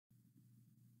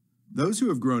Those who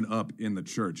have grown up in the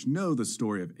church know the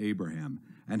story of Abraham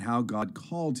and how God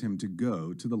called him to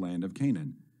go to the land of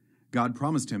Canaan. God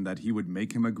promised him that he would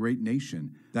make him a great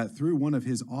nation, that through one of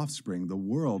his offspring the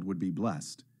world would be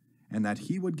blessed, and that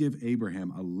he would give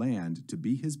Abraham a land to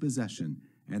be his possession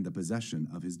and the possession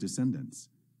of his descendants.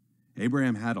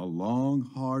 Abraham had a long,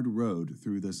 hard road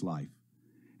through this life.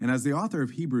 And as the author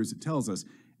of Hebrews tells us,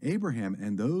 Abraham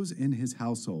and those in his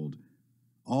household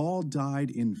all died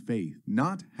in faith,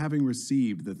 not having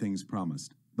received the things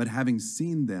promised, but having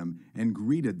seen them and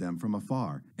greeted them from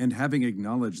afar, and having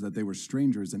acknowledged that they were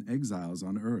strangers and exiles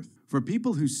on earth. For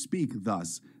people who speak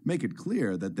thus make it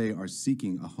clear that they are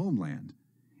seeking a homeland.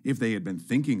 If they had been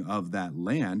thinking of that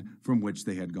land from which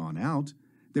they had gone out,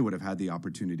 they would have had the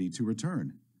opportunity to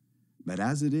return. But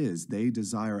as it is, they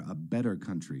desire a better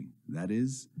country, that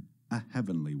is, a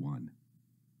heavenly one.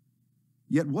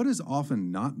 Yet what is often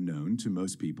not known to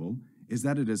most people is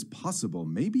that it is possible,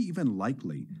 maybe even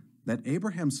likely, that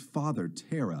Abraham's father,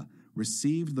 Terah,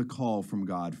 received the call from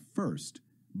God first,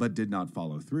 but did not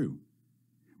follow through.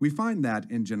 We find that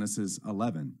in Genesis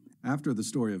 11. After the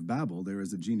story of Babel, there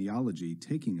is a genealogy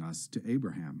taking us to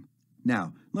Abraham.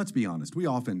 Now, let's be honest, we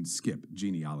often skip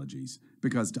genealogies,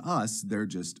 because to us, they're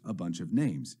just a bunch of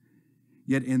names.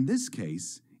 Yet in this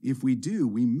case, if we do,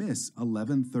 we miss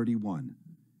 11:31.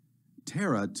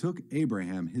 Terah took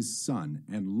Abraham his son,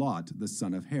 and Lot the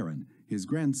son of Haran, his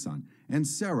grandson, and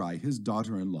Sarai his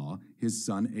daughter-in-law, his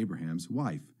son Abraham's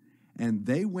wife. And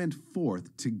they went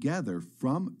forth together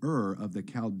from Ur of the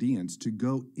Chaldeans to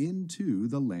go into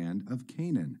the land of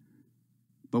Canaan.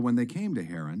 But when they came to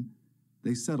Haran,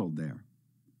 they settled there.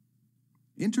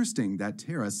 Interesting that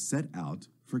Terah set out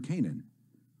for Canaan.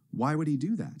 Why would he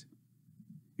do that?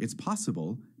 It's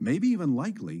possible, maybe even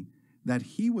likely, that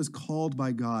he was called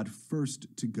by God first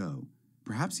to go,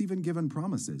 perhaps even given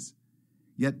promises.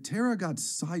 Yet Terah got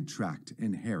sidetracked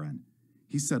in Haran.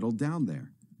 He settled down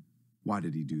there. Why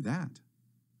did he do that?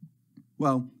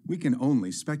 Well, we can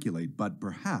only speculate, but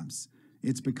perhaps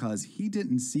it's because he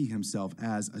didn't see himself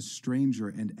as a stranger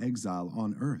and exile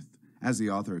on earth, as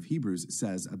the author of Hebrews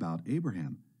says about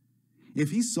Abraham. If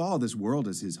he saw this world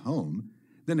as his home,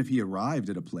 then if he arrived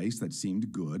at a place that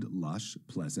seemed good, lush,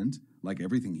 pleasant, like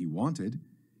everything he wanted,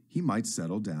 he might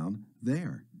settle down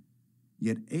there.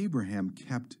 Yet Abraham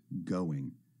kept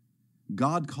going.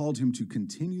 God called him to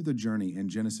continue the journey in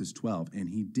Genesis 12, and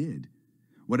he did.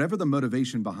 Whatever the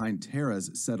motivation behind Terah's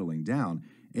settling down,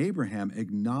 Abraham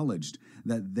acknowledged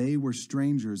that they were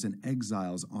strangers and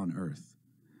exiles on earth.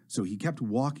 So he kept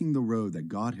walking the road that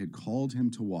God had called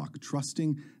him to walk,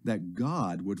 trusting that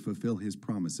God would fulfill his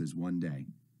promises one day.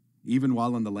 Even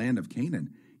while in the land of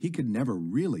Canaan, he could never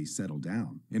really settle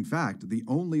down. In fact, the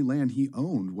only land he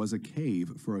owned was a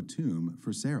cave for a tomb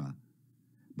for Sarah.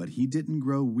 But he didn't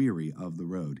grow weary of the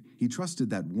road. He trusted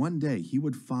that one day he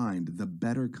would find the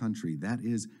better country, that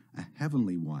is, a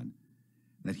heavenly one,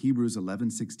 that Hebrews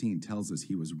 11:16 tells us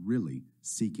he was really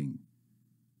seeking.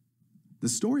 The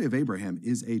story of Abraham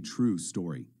is a true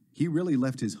story. He really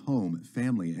left his home,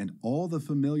 family, and all the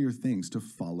familiar things to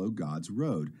follow God's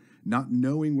road, not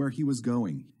knowing where he was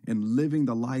going, and living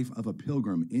the life of a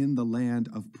pilgrim in the land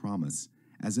of promise,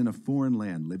 as in a foreign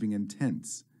land living in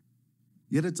tents.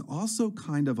 Yet it's also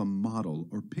kind of a model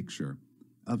or picture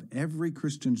of every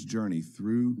Christian's journey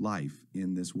through life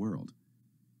in this world.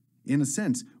 In a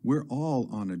sense, we're all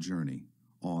on a journey,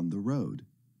 on the road.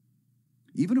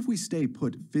 Even if we stay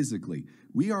put physically,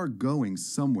 we are going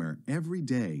somewhere every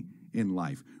day in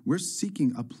life. We're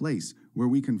seeking a place where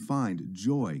we can find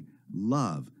joy,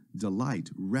 love, delight,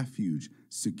 refuge,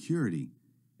 security,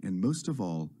 and most of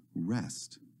all,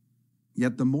 rest.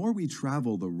 Yet the more we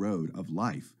travel the road of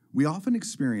life, we often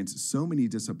experience so many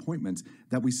disappointments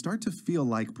that we start to feel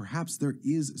like perhaps there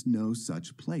is no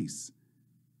such place.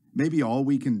 Maybe all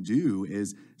we can do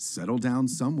is settle down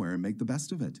somewhere and make the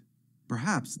best of it.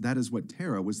 Perhaps that is what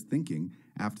Terah was thinking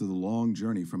after the long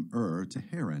journey from Ur to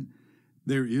Haran.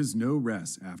 There is no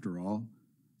rest after all,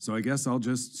 so I guess I'll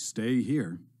just stay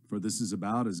here, for this is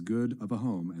about as good of a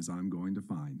home as I'm going to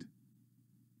find.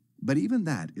 But even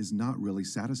that is not really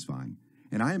satisfying,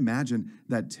 and I imagine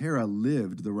that Terah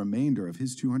lived the remainder of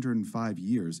his 205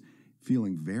 years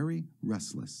feeling very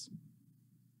restless.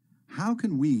 How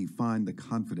can we find the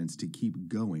confidence to keep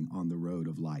going on the road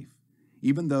of life,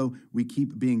 even though we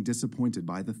keep being disappointed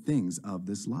by the things of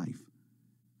this life?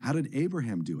 How did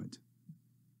Abraham do it?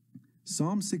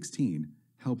 Psalm 16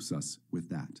 helps us with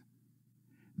that.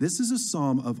 This is a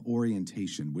psalm of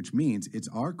orientation, which means it's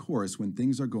our course when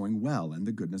things are going well and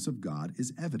the goodness of God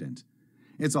is evident.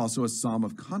 It's also a psalm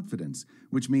of confidence,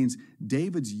 which means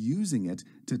David's using it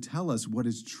to tell us what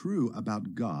is true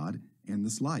about God in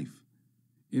this life.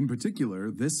 In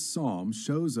particular, this psalm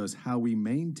shows us how we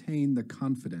maintain the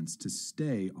confidence to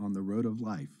stay on the road of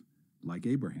life, like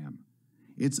Abraham.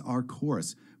 It's our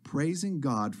chorus, praising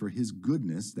God for his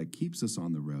goodness that keeps us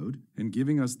on the road and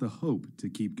giving us the hope to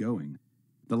keep going.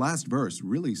 The last verse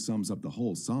really sums up the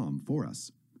whole psalm for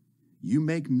us. You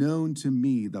make known to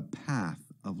me the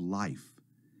path of life.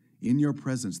 In your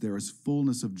presence there is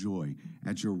fullness of joy.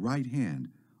 At your right hand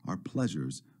are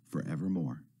pleasures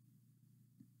forevermore.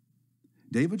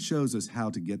 David shows us how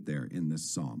to get there in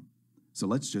this psalm. So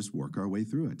let's just work our way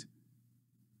through it.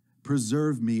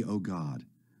 Preserve me, O God,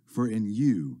 for in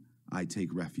you I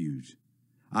take refuge.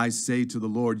 I say to the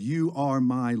Lord, you are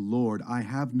my Lord. I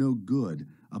have no good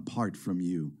apart from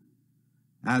you.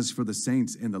 As for the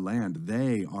saints in the land,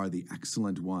 they are the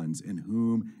excellent ones, in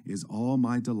whom is all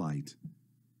my delight.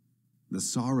 The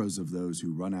sorrows of those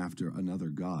who run after another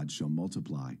god shall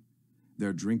multiply.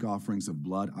 Their drink offerings of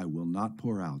blood I will not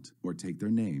pour out, or take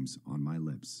their names on my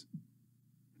lips.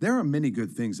 There are many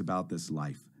good things about this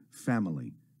life: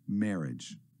 family,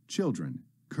 marriage, children,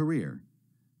 career,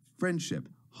 friendship,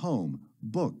 home,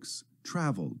 books,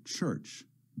 travel, church,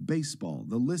 baseball.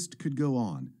 The list could go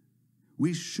on.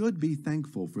 We should be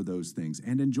thankful for those things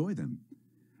and enjoy them.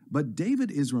 But David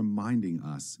is reminding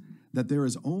us that there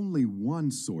is only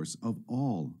one source of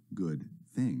all good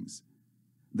things.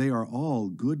 They are all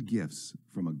good gifts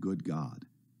from a good God.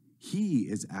 He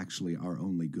is actually our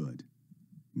only good,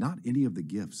 not any of the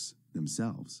gifts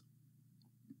themselves.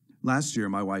 Last year,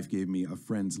 my wife gave me a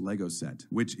friend's Lego set,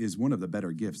 which is one of the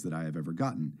better gifts that I have ever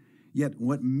gotten. Yet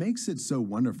what makes it so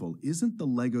wonderful isn't the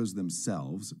Legos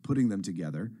themselves, putting them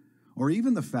together, or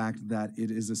even the fact that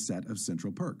it is a set of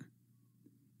Central Perk.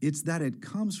 It's that it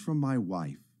comes from my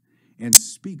wife and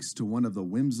speaks to one of the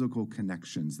whimsical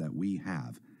connections that we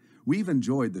have. We've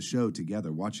enjoyed the show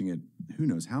together, watching it who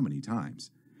knows how many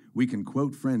times. We can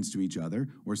quote Friends to each other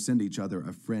or send each other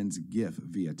a Friends GIF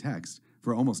via text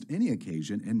for almost any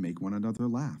occasion and make one another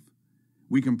laugh.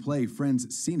 We can play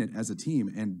Friends Seen It as a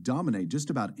team and dominate just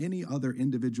about any other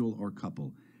individual or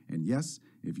couple. And yes,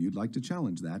 if you'd like to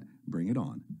challenge that, bring it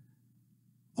on.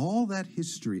 All that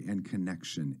history and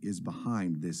connection is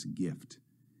behind this gift,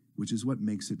 which is what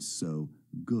makes it so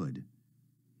good.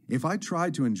 If I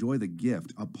tried to enjoy the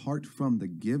gift apart from the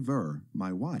giver,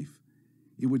 my wife,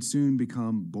 it would soon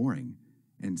become boring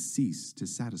and cease to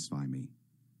satisfy me.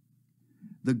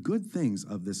 The good things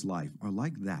of this life are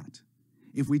like that.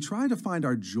 If we try to find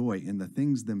our joy in the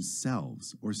things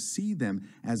themselves or see them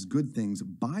as good things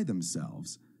by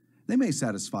themselves, they may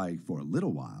satisfy for a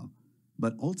little while,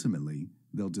 but ultimately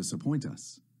they'll disappoint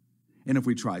us. And if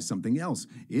we try something else,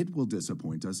 it will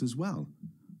disappoint us as well.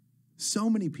 So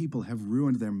many people have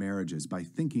ruined their marriages by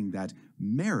thinking that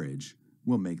marriage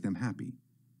will make them happy.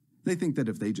 They think that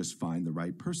if they just find the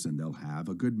right person, they'll have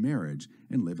a good marriage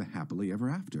and live a happily ever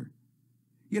after.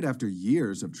 Yet after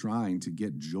years of trying to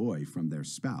get joy from their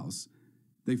spouse,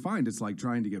 they find it's like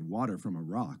trying to get water from a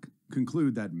rock,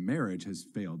 conclude that marriage has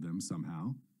failed them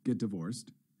somehow, get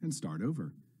divorced, and start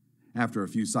over. After a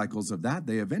few cycles of that,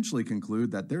 they eventually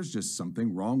conclude that there's just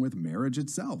something wrong with marriage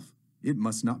itself. It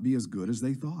must not be as good as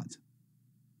they thought.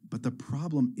 But the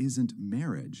problem isn't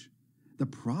marriage. The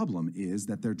problem is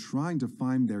that they're trying to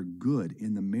find their good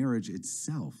in the marriage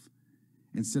itself,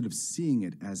 instead of seeing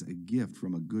it as a gift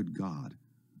from a good God,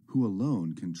 who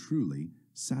alone can truly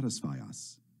satisfy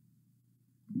us.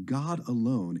 God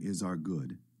alone is our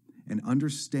good, and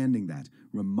understanding that,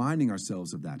 reminding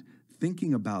ourselves of that,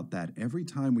 thinking about that every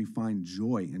time we find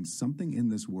joy in something in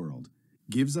this world,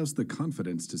 gives us the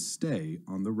confidence to stay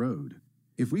on the road.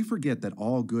 If we forget that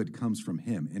all good comes from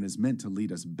Him and is meant to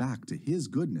lead us back to His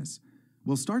goodness,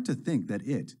 we'll start to think that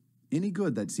any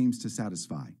good that seems to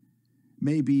satisfy,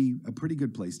 may be a pretty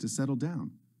good place to settle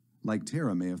down, like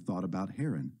Terah may have thought about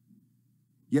Haran.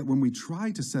 Yet when we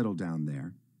try to settle down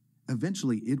there,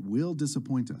 eventually it will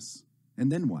disappoint us.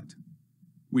 And then what?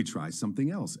 We try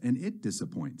something else, and it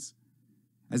disappoints.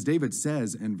 As David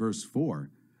says in verse 4,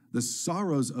 the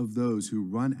sorrows of those who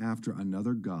run after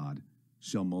another god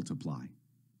shall multiply.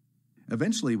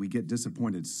 Eventually, we get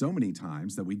disappointed so many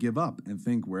times that we give up and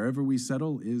think wherever we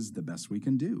settle is the best we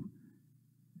can do.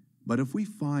 But if we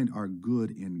find our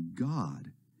good in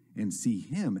God and see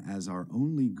Him as our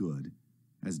only good,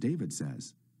 as David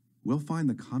says, we'll find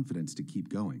the confidence to keep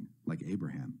going, like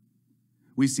Abraham.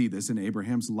 We see this in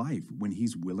Abraham's life when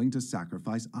he's willing to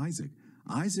sacrifice Isaac.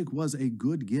 Isaac was a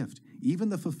good gift, even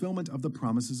the fulfillment of the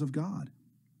promises of God.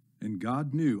 And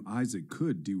God knew Isaac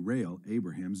could derail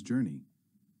Abraham's journey.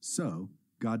 So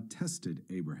God tested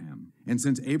Abraham. And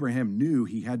since Abraham knew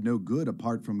he had no good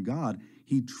apart from God,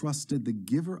 he trusted the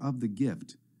giver of the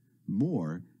gift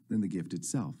more than the gift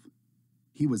itself.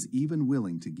 He was even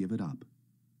willing to give it up.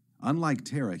 Unlike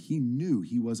Terah, he knew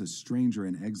he was a stranger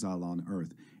in exile on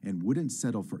earth and wouldn't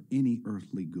settle for any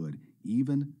earthly good,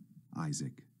 even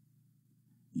Isaac.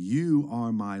 You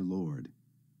are my Lord.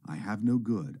 I have no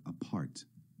good apart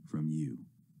from you.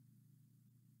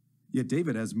 Yet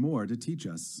David has more to teach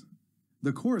us.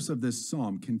 The chorus of this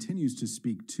psalm continues to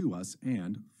speak to us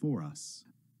and for us.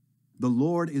 The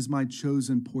Lord is my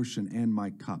chosen portion and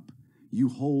my cup. You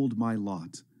hold my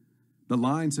lot. The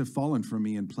lines have fallen for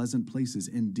me in pleasant places.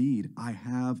 Indeed, I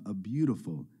have a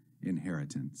beautiful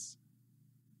inheritance.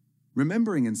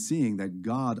 Remembering and seeing that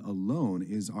God alone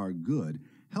is our good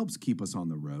helps keep us on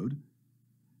the road.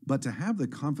 But to have the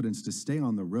confidence to stay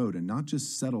on the road and not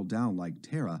just settle down like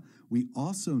Terah, we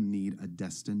also need a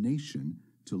destination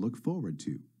to look forward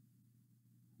to.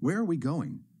 Where are we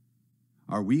going?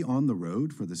 Are we on the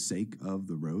road for the sake of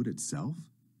the road itself?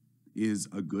 Is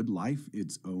a good life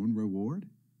its own reward?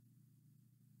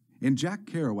 In Jack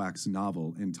Kerouac's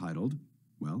novel entitled,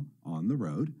 On the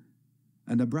Road,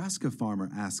 a Nebraska farmer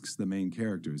asks the main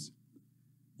characters,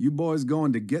 "You boys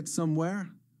going to get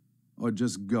somewhere or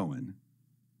just going?"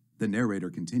 The narrator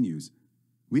continues,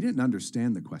 "We didn't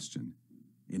understand the question,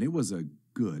 and it was a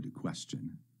good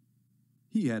question."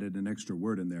 He added an extra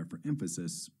word in there for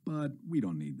emphasis, but we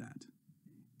don't need that.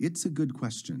 It's a good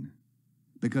question,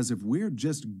 because if we're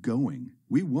just going,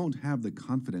 we won't have the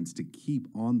confidence to keep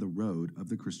on the road of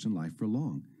the Christian life for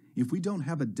long. If we don't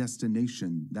have a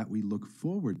destination that we look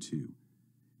forward to,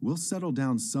 we'll settle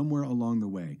down somewhere along the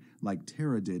way, like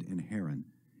Terah did in Haran,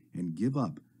 and give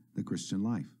up the Christian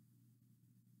life.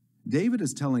 David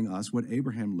is telling us what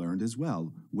Abraham learned as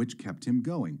well, which kept him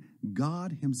going.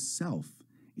 God himself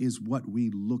is what we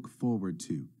look forward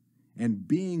to, and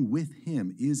being with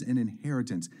him is an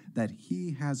inheritance that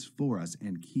he has for us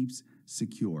and keeps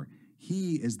secure.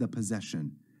 He is the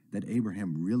possession that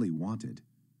Abraham really wanted.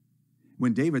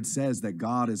 When David says that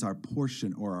God is our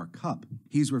portion or our cup,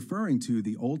 he's referring to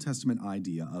the Old Testament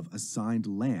idea of assigned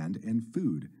land and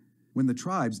food. When the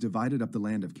tribes divided up the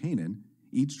land of Canaan,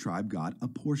 each tribe got a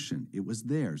portion. It was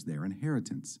theirs, their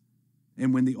inheritance.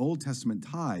 And when the Old Testament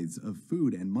tithes of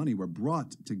food and money were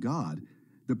brought to God,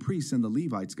 the priests and the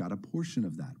Levites got a portion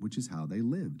of that, which is how they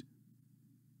lived.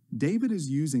 David is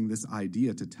using this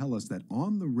idea to tell us that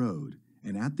on the road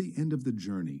and at the end of the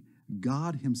journey,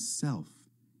 God himself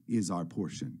is our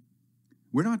portion.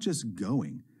 We're not just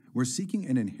going, we're seeking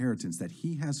an inheritance that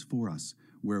he has for us,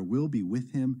 where we'll be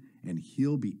with him and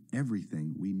he'll be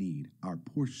everything we need, our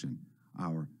portion,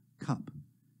 our cup.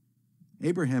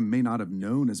 Abraham may not have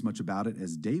known as much about it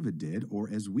as David did or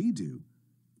as we do,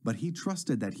 but he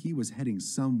trusted that he was heading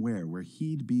somewhere where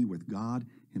he'd be with God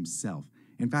himself.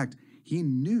 In fact, he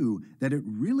knew that it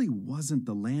really wasn't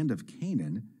the land of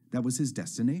Canaan that was his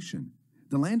destination.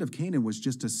 The land of Canaan was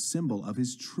just a symbol of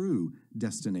his true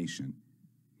destination.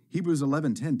 Hebrews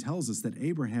 11:10 tells us that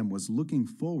Abraham was looking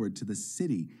forward to the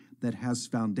city that has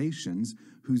foundations,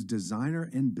 whose designer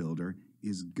and builder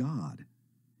is God.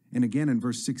 And again in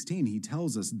verse 16, he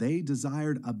tells us they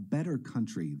desired a better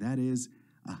country, that is,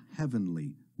 a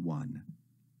heavenly one.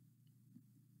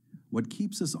 What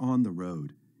keeps us on the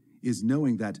road is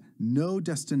knowing that no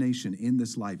destination in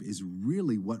this life is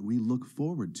really what we look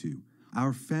forward to.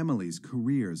 Our families,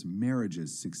 careers,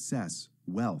 marriages, success,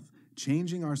 wealth,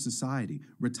 changing our society,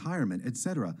 retirement,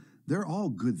 etc., they're all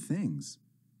good things.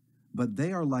 But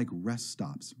they are like rest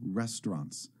stops,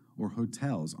 restaurants, or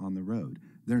hotels on the road.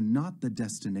 They're not the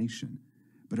destination,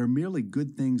 but are merely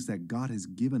good things that God has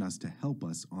given us to help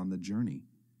us on the journey.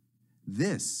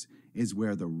 This is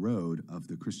where the road of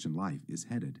the Christian life is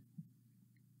headed.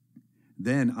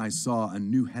 Then I saw a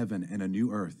new heaven and a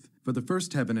new earth, for the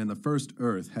first heaven and the first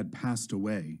earth had passed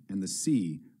away, and the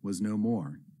sea was no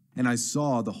more. And I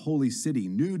saw the holy city,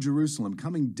 New Jerusalem,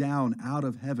 coming down out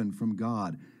of heaven from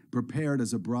God, prepared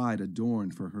as a bride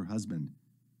adorned for her husband.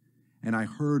 And I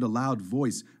heard a loud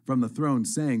voice from the throne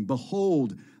saying,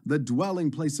 "Behold, the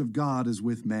dwelling place of God is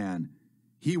with man.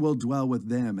 He will dwell with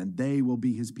them, and they will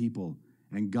be his people,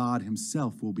 and God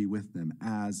himself will be with them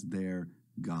as their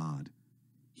God.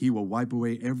 He will wipe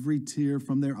away every tear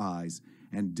from their eyes,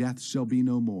 and death shall be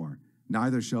no more.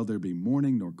 Neither shall there be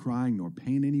mourning, nor crying, nor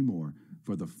pain any more,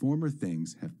 for the former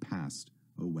things have passed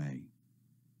away."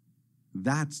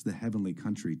 That's the heavenly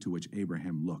country to which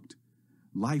Abraham looked.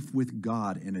 Life with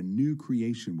God in a new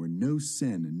creation where no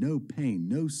sin, no pain,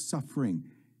 no suffering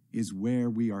is where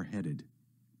we are headed.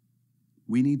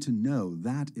 We need to know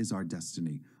that is our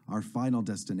destiny, our final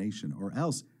destination, or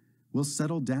else we'll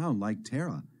settle down like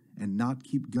Terah and not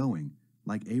keep going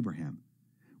like Abraham.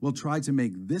 We'll try to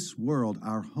make this world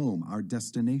our home, our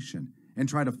destination, and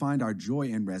try to find our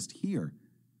joy and rest here,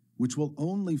 which will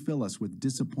only fill us with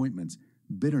disappointments,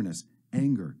 bitterness,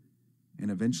 anger,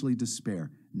 and eventually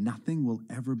despair. Nothing will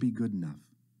ever be good enough.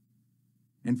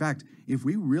 In fact, if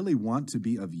we really want to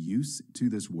be of use to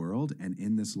this world and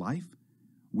in this life,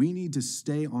 we need to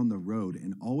stay on the road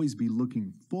and always be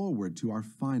looking forward to our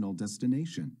final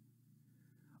destination.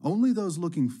 Only those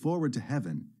looking forward to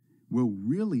heaven will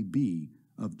really be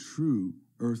of true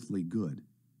earthly good.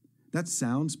 That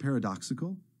sounds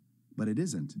paradoxical, but it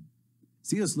isn't.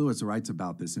 C.S. Lewis writes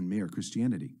about this in Mere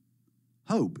Christianity.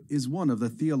 Hope is one of the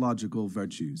theological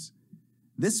virtues.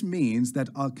 This means that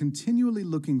our continually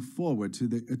looking forward to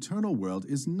the eternal world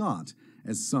is not,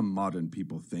 as some modern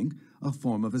people think, a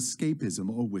form of escapism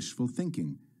or wishful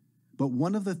thinking, but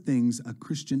one of the things a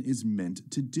Christian is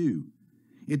meant to do.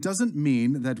 It doesn't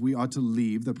mean that we are to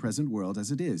leave the present world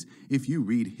as it is. If you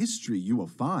read history, you will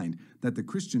find that the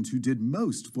Christians who did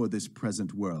most for this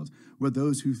present world were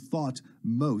those who thought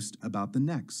most about the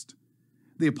next.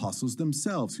 The apostles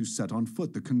themselves who set on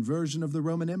foot the conversion of the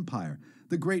Roman Empire,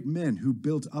 the great men who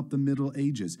built up the Middle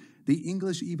Ages, the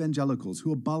English evangelicals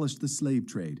who abolished the slave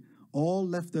trade, all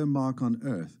left their mark on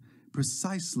earth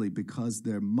precisely because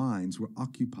their minds were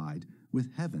occupied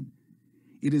with heaven.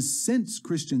 It is since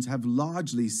Christians have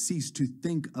largely ceased to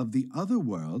think of the other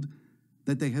world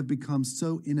that they have become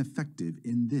so ineffective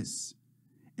in this.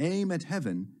 Aim at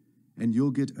heaven, and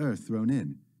you'll get earth thrown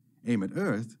in. Aim at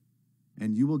earth,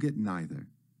 and you will get neither.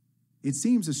 It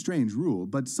seems a strange rule,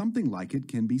 but something like it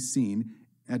can be seen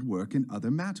at work in other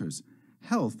matters.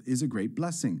 Health is a great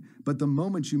blessing, but the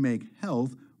moment you make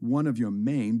health one of your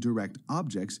main direct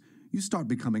objects, you start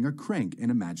becoming a crank and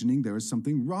imagining there is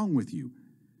something wrong with you.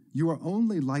 You are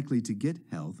only likely to get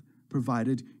health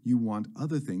provided you want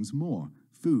other things more: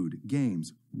 food,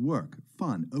 games, work,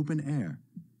 fun, open air.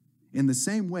 In the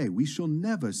same way, we shall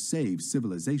never save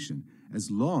civilization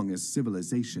as long as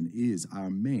civilization is our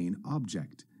main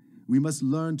object. We must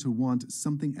learn to want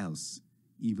something else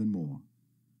even more.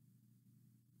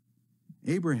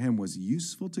 Abraham was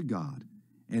useful to God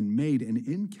and made an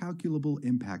incalculable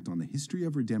impact on the history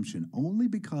of redemption only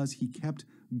because he kept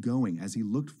going as he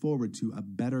looked forward to a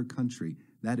better country,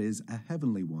 that is, a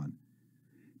heavenly one.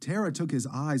 Terah took his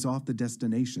eyes off the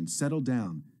destination, settled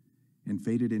down, and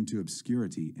faded into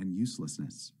obscurity and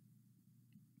uselessness.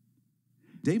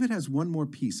 David has one more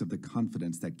piece of the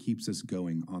confidence that keeps us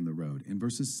going on the road in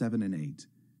verses 7 and 8.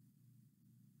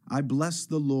 I bless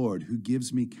the Lord who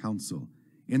gives me counsel.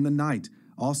 In the night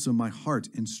also my heart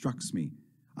instructs me.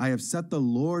 I have set the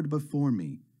Lord before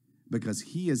me. Because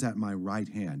he is at my right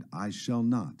hand, I shall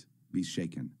not be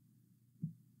shaken.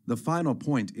 The final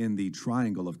point in the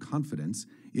triangle of confidence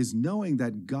is knowing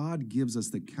that God gives us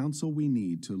the counsel we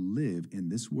need to live in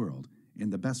this world in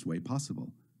the best way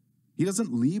possible. He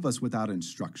doesn't leave us without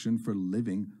instruction for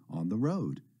living on the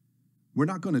road. We're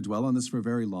not going to dwell on this for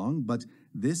very long, but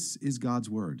this is God's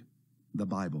word, the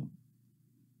Bible.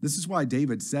 This is why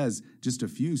David says just a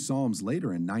few Psalms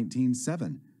later in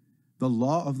 19:7, the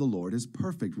law of the Lord is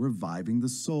perfect, reviving the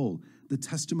soul. The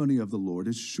testimony of the Lord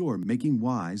is sure, making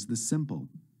wise the simple.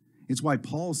 It's why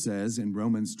Paul says in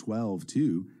Romans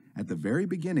 12:2, at the very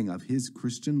beginning of his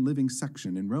Christian living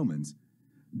section in Romans,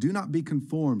 do not be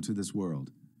conformed to this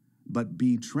world, but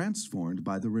be transformed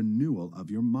by the renewal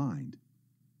of your mind.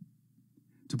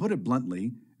 To put it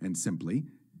bluntly and simply,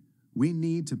 we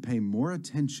need to pay more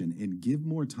attention and give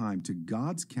more time to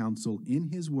God's counsel in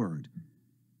his word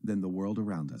than the world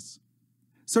around us.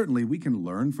 Certainly, we can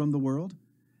learn from the world,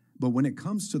 but when it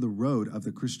comes to the road of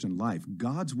the Christian life,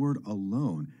 God's word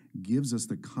alone gives us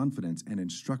the confidence and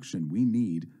instruction we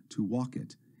need to walk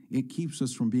it. It keeps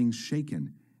us from being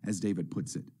shaken, as David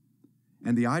puts it.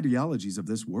 And the ideologies of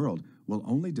this world will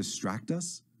only distract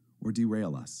us or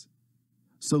derail us.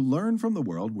 So learn from the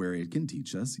world where it can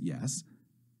teach us, yes.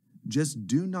 Just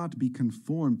do not be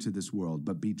conformed to this world,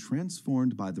 but be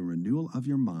transformed by the renewal of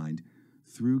your mind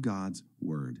through God's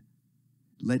word.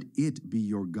 Let it be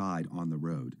your guide on the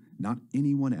road, not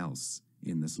anyone else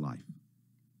in this life.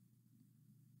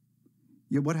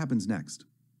 Yet what happens next?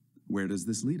 Where does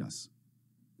this lead us?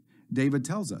 David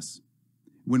tells us,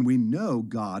 when we know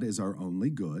God is our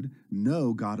only good,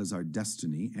 know God is our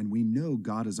destiny, and we know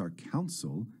God is our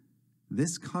counsel,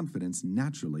 this confidence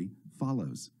naturally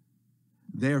follows.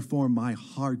 Therefore my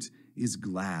heart is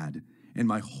glad, and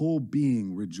my whole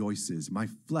being rejoices. My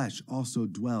flesh also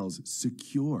dwells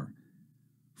secure.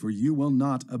 For you will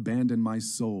not abandon my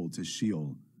soul to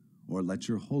Sheol, or let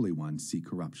your Holy One see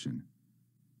corruption.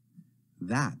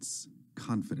 That's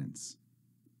confidence.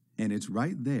 And it's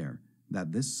right there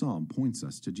that this psalm points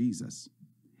us to Jesus.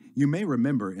 You may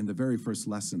remember in the very first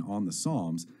lesson on the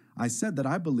Psalms, I said that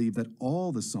I believe that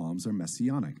all the Psalms are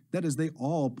messianic. That is, they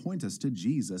all point us to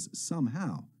Jesus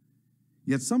somehow.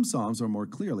 Yet some Psalms are more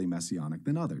clearly messianic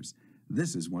than others.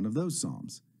 This is one of those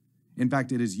Psalms. In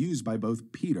fact, it is used by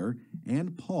both Peter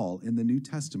and Paul in the New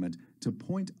Testament to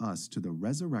point us to the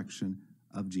resurrection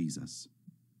of Jesus.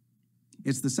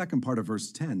 It's the second part of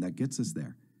verse 10 that gets us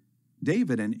there.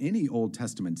 David and any Old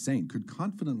Testament saint could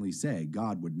confidently say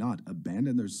God would not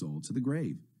abandon their soul to the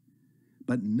grave.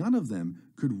 But none of them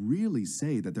could really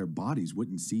say that their bodies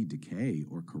wouldn't see decay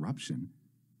or corruption.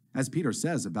 As Peter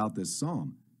says about this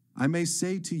psalm, I may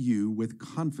say to you with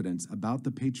confidence about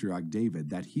the patriarch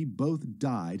David that he both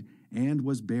died and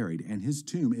was buried, and his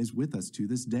tomb is with us to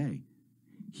this day.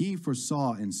 He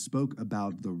foresaw and spoke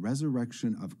about the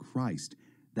resurrection of Christ,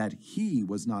 that he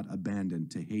was not abandoned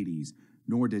to Hades,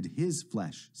 nor did his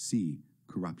flesh see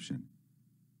corruption.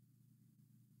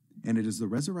 And it is the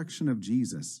resurrection of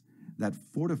Jesus that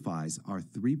fortifies our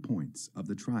 3 points of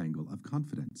the triangle of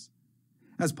confidence.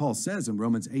 As Paul says in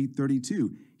Romans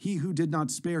 8:32, he who did not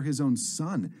spare his own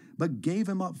son, but gave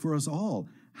him up for us all,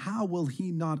 how will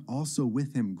he not also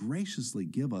with him graciously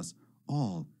give us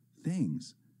all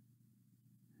things?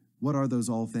 What are those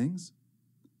all things?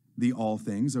 The all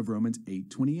things of Romans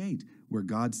 8:28, where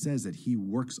God says that he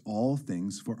works all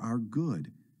things for our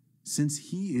good, since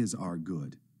he is our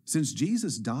good. Since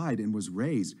Jesus died and was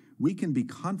raised, we can be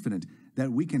confident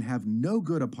that we can have no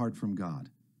good apart from God.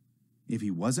 If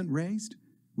he wasn't raised,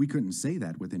 we couldn't say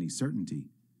that with any certainty,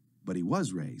 but he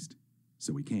was raised,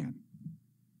 so we can.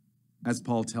 As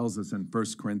Paul tells us in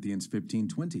 1 Corinthians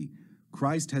 15:20,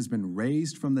 Christ has been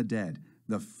raised from the dead,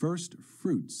 the first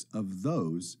fruits of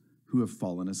those who have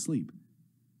fallen asleep.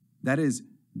 That is,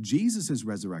 Jesus'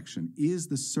 resurrection is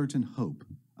the certain hope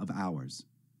of ours.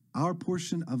 Our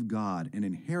portion of God and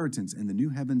inheritance in the new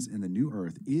heavens and the new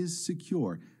earth is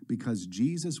secure because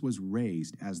Jesus was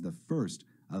raised as the first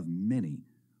of many,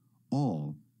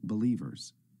 all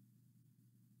believers.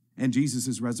 And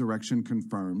Jesus' resurrection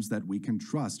confirms that we can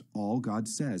trust all God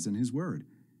says in his word.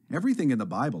 Everything in the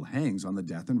Bible hangs on the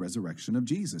death and resurrection of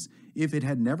Jesus. If it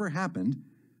had never happened,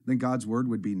 then God's word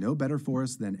would be no better for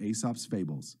us than Aesop's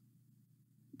fables.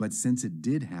 But since it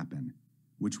did happen,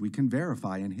 which we can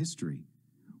verify in history,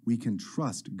 we can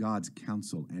trust God's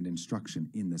counsel and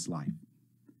instruction in this life.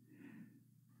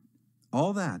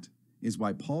 All that is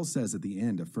why Paul says at the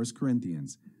end of 1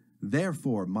 Corinthians,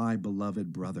 therefore, my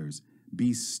beloved brothers,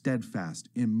 be steadfast,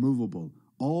 immovable,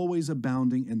 always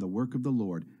abounding in the work of the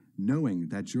Lord, knowing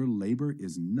that your labor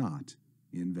is not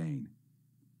in vain.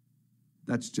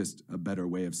 That's just a better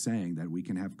way of saying that we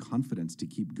can have confidence to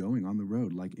keep going on the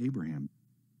road like Abraham,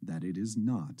 that it is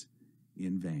not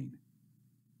in vain.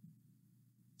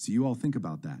 So you all think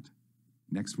about that.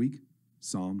 Next week,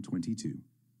 Psalm 22.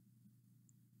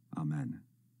 Amen.